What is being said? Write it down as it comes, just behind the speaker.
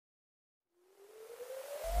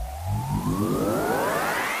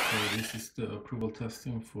the approval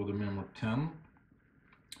testing for the Memor 10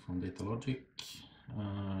 from Datalogic.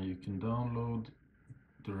 You can download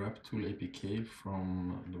the Raptool APK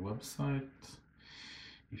from the website.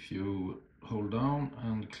 If you hold down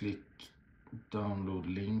and click download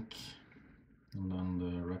link, and then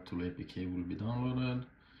the Raptool APK will be downloaded.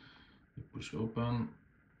 You push open,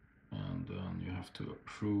 and then you have to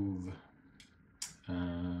approve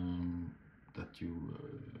that you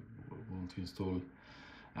want to install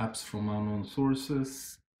apps from unknown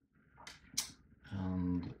sources,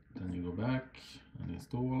 and then you go back and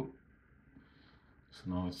install. So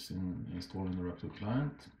now it's installing the Raptool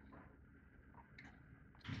client.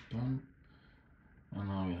 Done. And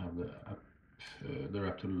now we have the app, the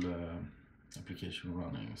Raptool application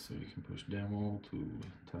running. So you can push demo to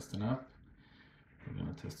test an app. We're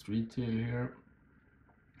gonna test retail here.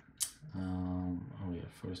 Oh yeah,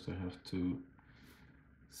 first I have to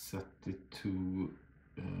set it to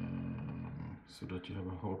so that you have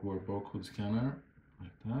a hardware barcode scanner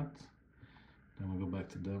like that. Then we go back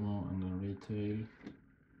to demo and then retail.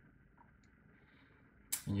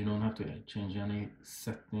 And you don't have to change any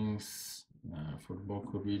settings for the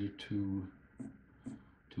barcode reader to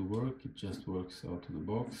work. It just works out of the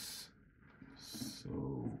box. So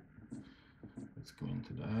let's go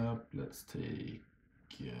into the app. Let's take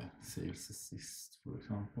Sales Assist, for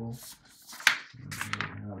example.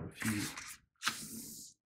 We have a few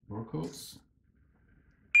barcodes.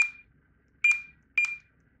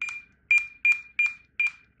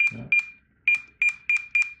 Yeah.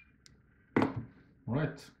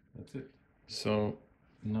 Alright, that's it. So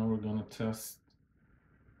now we're gonna test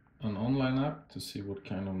an online app to see what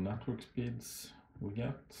kind of network speeds we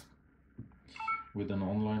get with an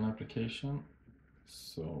online application.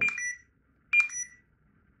 So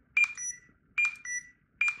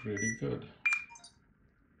pretty good.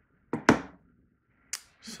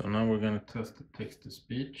 So now we're going to test the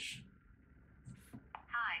text-to-speech.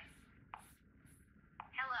 Hi.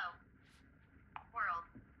 Hello. World.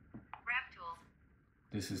 Raptool.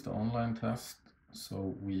 This is the online test.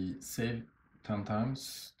 So we save 10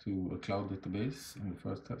 times to a cloud database in the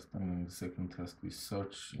first test, and in the second test we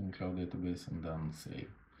search in cloud database and then save.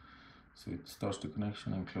 So it starts the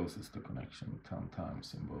connection and closes the connection 10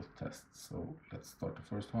 times in both tests. So let's start the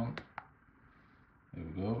first one. There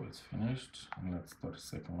we go, it's finished. And let's start the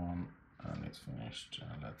second one, and it's finished.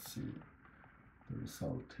 And let's see the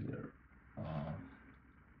result here.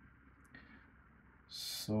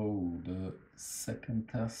 So the second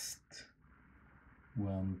test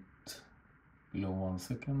went below 1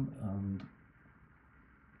 second, and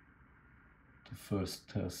the first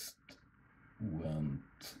test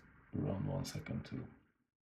went around 1 second too.